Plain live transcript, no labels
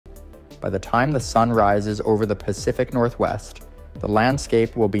By the time the sun rises over the Pacific Northwest, the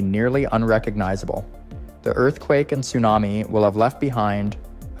landscape will be nearly unrecognizable. The earthquake and tsunami will have left behind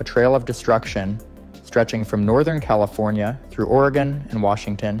a trail of destruction stretching from northern California through Oregon and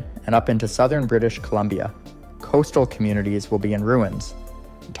Washington and up into southern British Columbia. Coastal communities will be in ruins.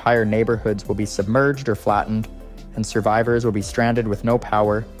 Entire neighborhoods will be submerged or flattened, and survivors will be stranded with no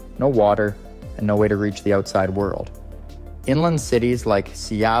power, no water, and no way to reach the outside world. Inland cities like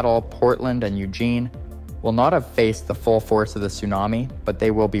Seattle, Portland, and Eugene will not have faced the full force of the tsunami, but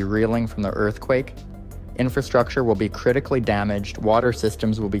they will be reeling from the earthquake. Infrastructure will be critically damaged, water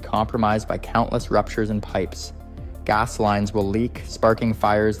systems will be compromised by countless ruptures in pipes. Gas lines will leak, sparking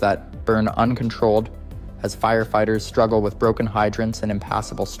fires that burn uncontrolled as firefighters struggle with broken hydrants and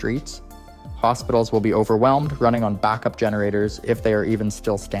impassable streets. Hospitals will be overwhelmed, running on backup generators if they are even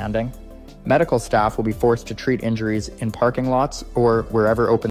still standing. Medical staff will be forced to treat injuries in parking lots or wherever open